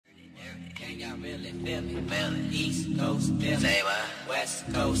y'all really feel me? Feel it. East Coast, feel me. Say what?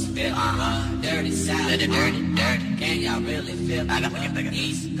 West Coast, feel me. Dirty South, dirty. Can y'all really feel me? I got to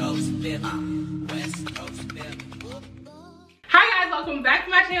East Coast, feel me. West Coast, feel me. Hi guys, welcome back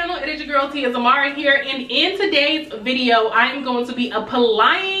to my channel. It is your girl Tia Zamara here, and in today's video I am going to be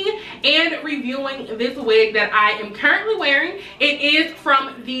applying and reviewing this wig that I am currently wearing. It is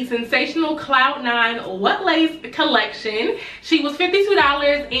from the Sensational Cloud 9 What Lace collection. She was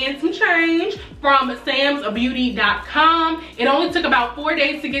 $52 and some change from samsbeauty.com. It only took about 4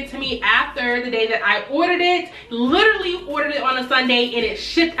 days to get to me after the day that I ordered it. Literally ordered it on a Sunday and it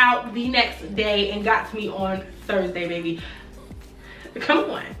shipped out the next day and got to me on Thursday, baby.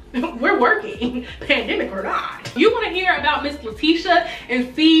 Come on, we're working, pandemic or not. You want to hear about Miss Latisha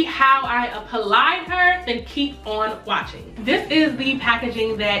and see how I applied her, then keep on watching. This is the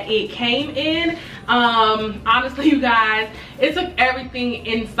packaging that it came in. Honestly, you guys, it took everything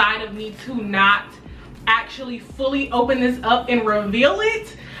inside of me to not actually fully open this up and reveal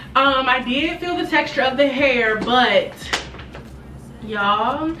it. I did feel the texture of the hair, but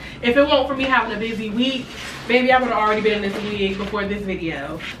y'all, if it weren't for me having a busy week, baby, I would have already been in this wig before this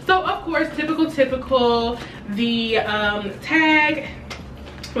video. So of course, typical, the tag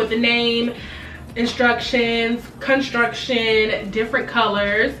with the name, instructions, construction, different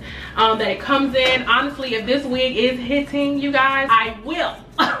colors that it comes in. Honestly, if this wig is hitting, you guys, I will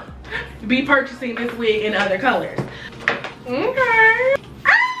be purchasing this wig in other colors. Okay.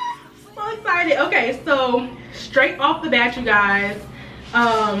 So excited. Okay, so straight off the bat, you guys,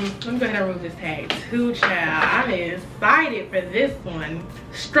 let me go ahead and remove this tag too, child. I'm excited for this one.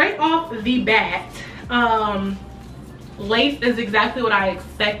 Straight off the bat, lace is exactly what I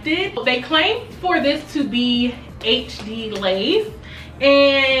expected. They claim for this to be HD lace,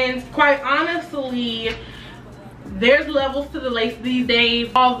 and quite honestly, there's levels to the lace these days.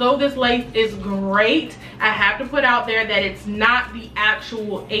 Although this lace is great, I have to put out there that it's not the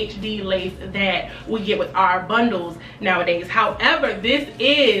actual HD lace that we get with our bundles nowadays. However, this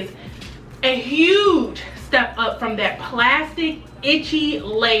is a huge step up from that plastic itchy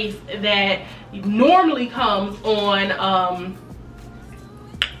lace that normally comes on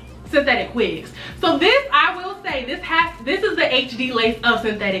synthetic wigs. So this, I will say, this is the HD lace of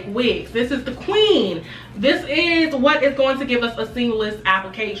synthetic wigs. This is the queen. This is what is going to give us a seamless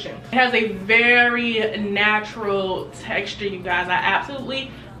application. It has a very natural texture, you guys. I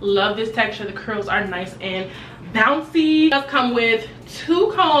absolutely love this texture. The curls are nice and bouncy. It does come with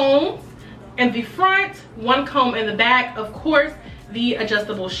 2 combs in the front, 1 comb in the back. Of course, the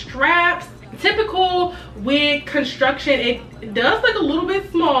adjustable straps. Typical wig construction, it does look a little bit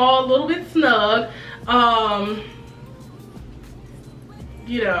small, a little bit snug.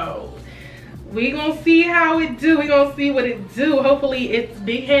 You know, we gonna see how it do. We gonna see what it do. Hopefully it's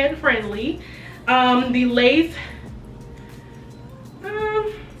big head friendly. The lace,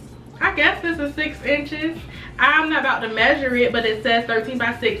 I guess this is 6 inches. I'm not about to measure it, but it says 13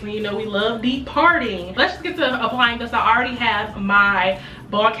 by 6, and you know we love deep parting. Let's just get to applying this. I already have my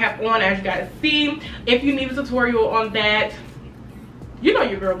ball cap on, as you guys see. If you need a tutorial on that, you know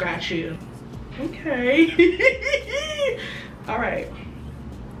your girl got you. Okay. All right.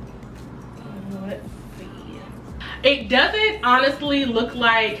 Let's see. It doesn't honestly look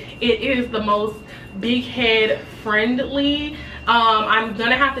like it is the most big head friendly. I'm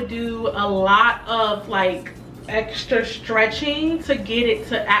gonna have to do a lot of like extra stretching to get it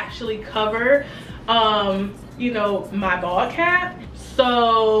to actually cover you know, my ball cap.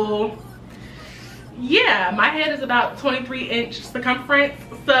 So yeah, my head is about 23-inch circumference,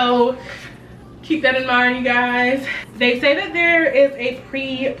 so keep that in mind, you guys. They say that there is a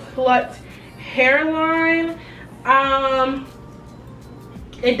pre-plucked hairline.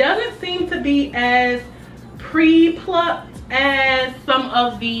 It doesn't seem to be as pre-plucked as some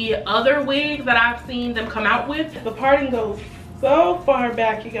of the other wigs that I've seen them come out with. The parting goes so far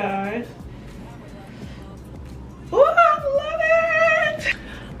back, you guys. Ooh, I love it.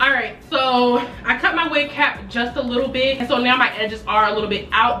 All right, so I cut my wig cap just a little bit, and so now my edges are a little bit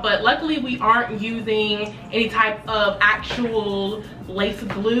out, but luckily we aren't using any type of actual lace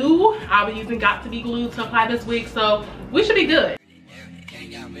glue. I'll be using Got To Be glue to apply this wig, so we should be good.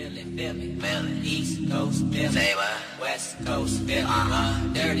 Y'all really feel me? Feel it. East Coast, feel me. West Coast, feel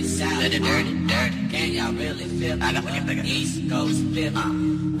me. Dirty South, dirty. Can y'all really feel me? I got to East Coast, feel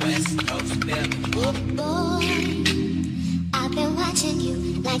me. West Coast, feel me. Oh boy, I've been watching you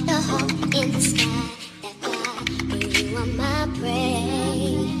like the hawk in the sky. That fly, when you are my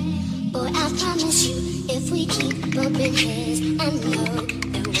prey. Boy, I promise you, if we keep bumping heads, I know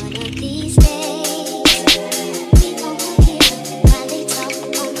that one of these days we gon' get while they talk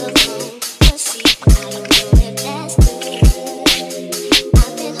on the phone.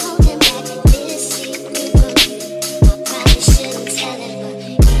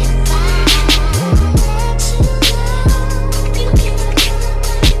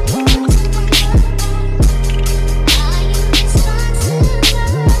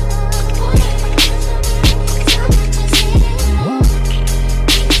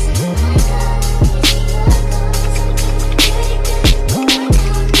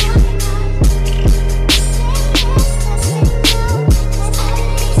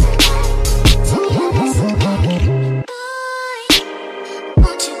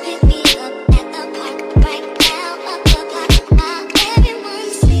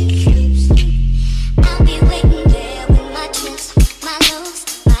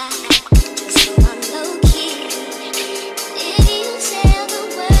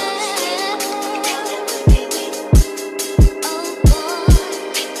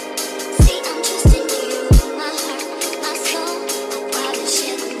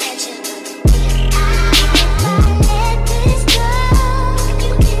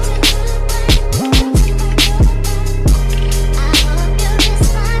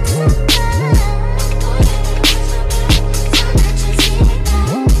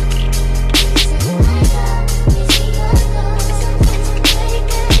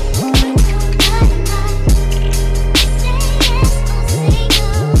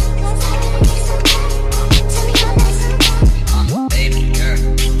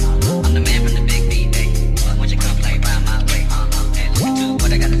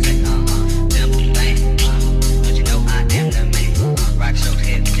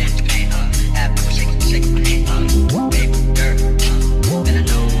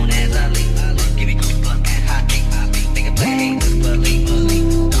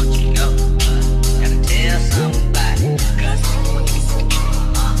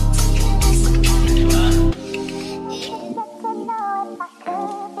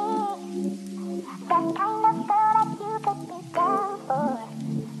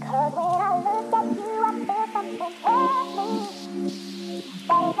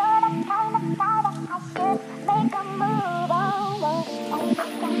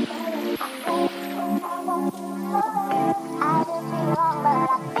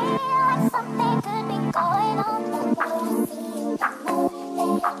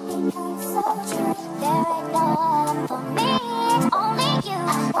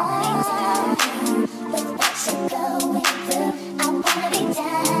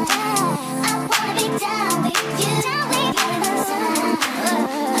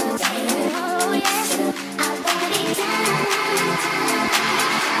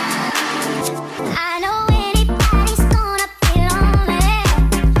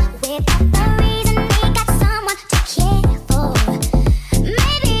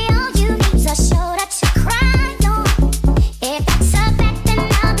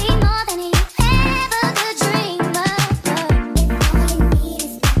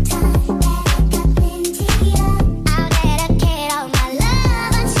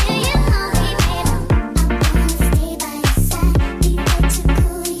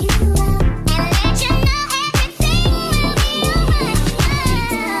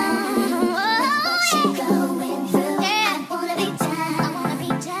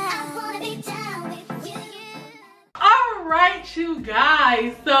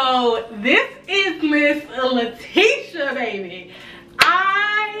 guys, so this is Miss Latisha, baby.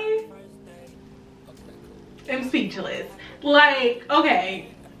 I am speechless. Like, okay,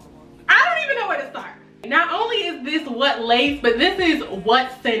 I don't even know where to start. Not only is this what lace, but this is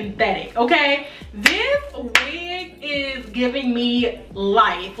what synthetic, okay? This wig is giving me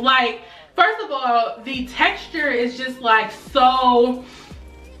life. Like, first of all, the texture is just like so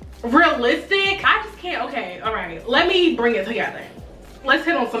realistic. I just can't. Okay, all right, let me bring it together. Let's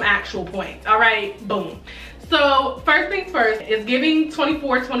hit on some actual points. All right, boom. So first things first, is giving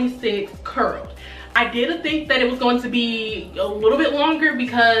 24-26 curled. I did think that it was going to be a little bit longer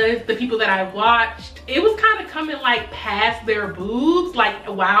because the people that I watched, it was kind of coming like past their boobs, like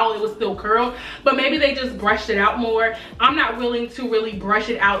while it was still curled, but maybe they just brushed it out more. I'm not willing to really brush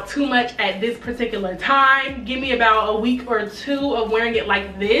it out too much at this particular time. Give me about a week or two of wearing it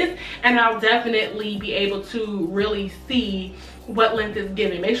like this, and I'll definitely be able to really see what length is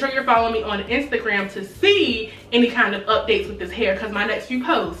giving. Make sure you're following me on Instagram to see any kind of updates with this hair, because my next few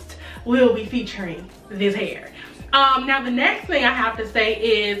posts will be featuring this hair. Now the next thing I have to say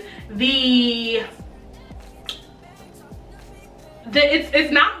is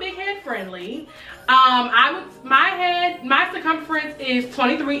it's not big head friendly. My circumference is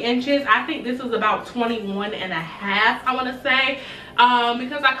 23 inches. I think this is about 21 and a half, I want to say,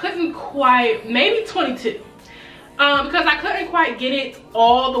 because I couldn't quite, maybe 22. Because I couldn't quite get it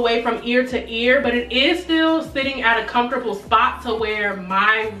all the way from ear to ear, but it is still sitting at a comfortable spot to where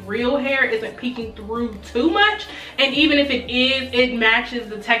my real hair isn't peeking through too much. And even if it is, it matches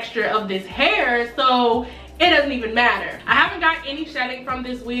the texture of this hair, so it doesn't even matter. I haven't got any shedding from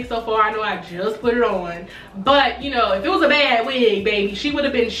this wig so far. I know I just put it on, but you know, if it was a bad wig, baby, she would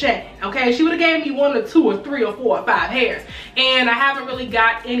have been shedding, okay? She would have gave me 1 or 2 or 3 or 4 or 5 hairs, and I haven't really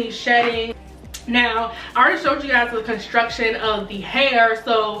got any shedding. Now, I already showed you guys the construction of the hair,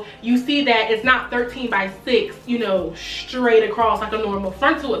 so you see that it's not 13x6, you know, straight across like a normal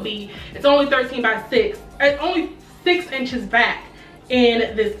frontal would be. It's only 13x6, only 6 inches back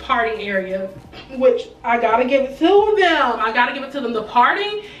in this parting area, which I gotta give it to them. I gotta give it to them. The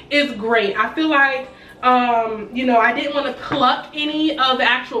parting is great. I feel like, you know, I didn't want to pluck any of the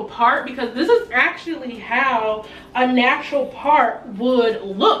actual part, because this is actually how a natural part would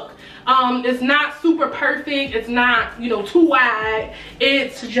look. It's not super perfect, it's not, you know, too wide,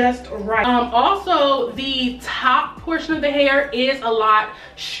 it's just right. Also, the top portion of the hair is a lot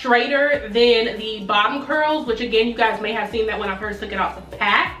straighter than the bottom curls, which again, you guys may have seen that when I first took it out the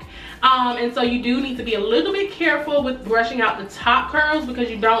pack. And so you do need to be a little bit careful with brushing out the top curls, because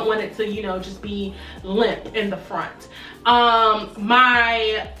you don't want it to, you know, just be limp in the front.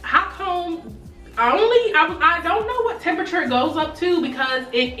 My hot comb, I don't know what temperature it goes up to, because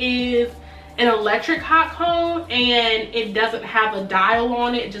it is an electric hot comb and it doesn't have a dial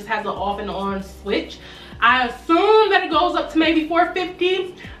on it. It just has an off and on switch. I assume that it goes up to maybe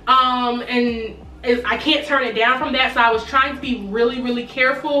 450, and I can't turn it down from that, so I was trying to be really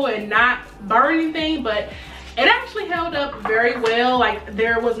careful and not burn anything, but it actually held up very well. Like,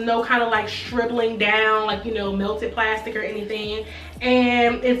 there was no kind of like shriveling down, like, you know, melted plastic or anything.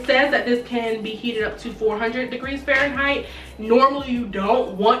 And it says that this can be heated up to 400 degrees Fahrenheit. Normally you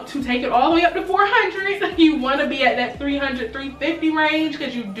don't want to take it all the way up to 400. You want to be at that 300, 350 range,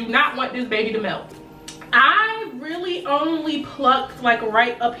 because you do not want this baby to melt. I really only plucked like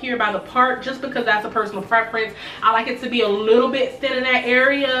right up here by the part, just because that's a personal preference. I like it to be a little bit thin in that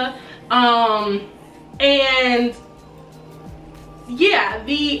area. And yeah,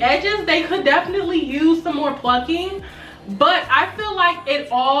 the edges, they could definitely use some more plucking, but I feel like it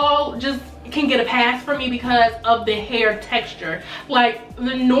all just can get a pass for me because of the hair texture. Like,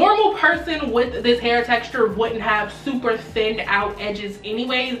 the normal person with this hair texture wouldn't have super thinned out edges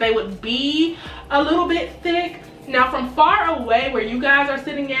anyways. They would be a little bit thick. Now, from far away where you guys are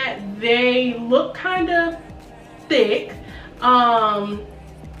sitting at, they look kind of thick,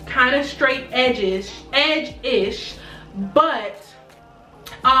 kind of straight edge-ish, but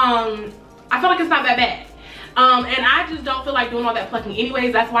I feel like it's not that bad. And I just don't feel like doing all that plucking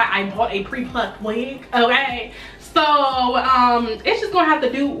anyways. That's why I bought a pre-plucked wig, okay? So it's just gonna have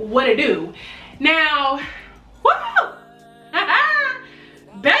to do what it do. Now, woo!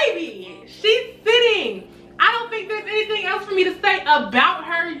 Baby, she's sitting. I don't think there's anything else for me to say about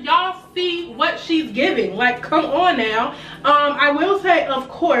her. Y'all see what she's giving. Like, come on now. I will say, of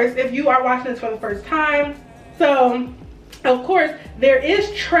course, if you are watching this for the first time, so of course there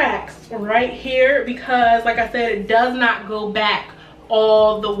is tracks right here, because like I said, it does not go back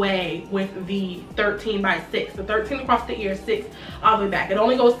all the way with the 13x6. The 13 across the ear, 6 all the way back. It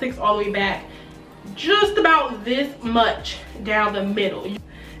only goes 6 all the way back. just about this much down the middle.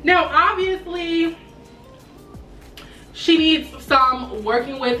 Now obviously she needs some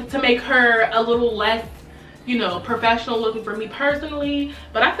working with to make her a little less, you know, professional looking for me personally,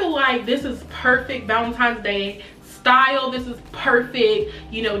 but I feel like this is perfect Valentine's Day style. This is perfect,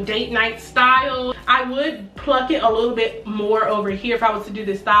 you know, date night style. I would pluck it a little bit more over here if I was to do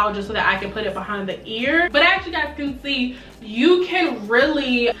this style, just so that I can put it behind the ear. But as you guys can see, you can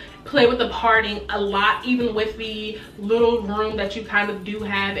really play with the parting a lot, even with the little room that you kind of do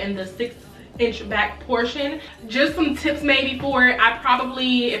have in the 6-inch back portion. Just some tips maybe for it. I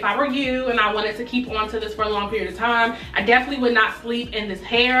probably, if I were you and I wanted to keep on to this for a long period of time, I definitely would not sleep in this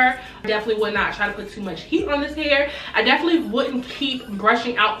hair. I definitely would not try to put too much heat on this hair. I definitely wouldn't keep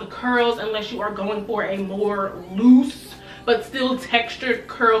brushing out the curls unless you are going for a more loose but still textured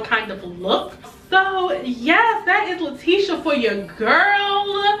curl kind of look. So yes, that is Latisha for your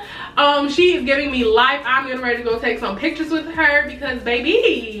girl. She is giving me life. I'm getting ready to go take some pictures with her because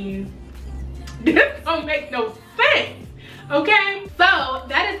baby, this don't make no sense. Okay, so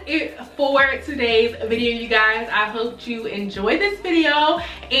that is it for today's video, you guys. I hope you enjoyed this video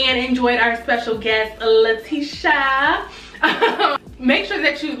and enjoyed our special guest Latisha. Make sure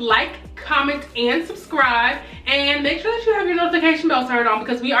that you like, comment, and subscribe, and make sure that you have your notification bell turned on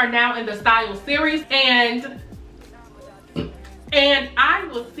because we are now in the style series, and I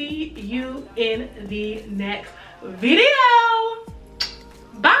will see you in the next video.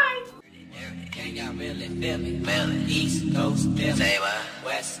 Bye. Can y'all really feel me? Feel it. East Coast feel me.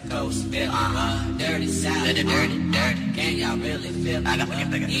 West Coast feel me. Dirty South. Dirty. Can y'all really feel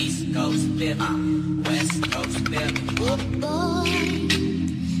me? East Coast feel me. West Coast feel me.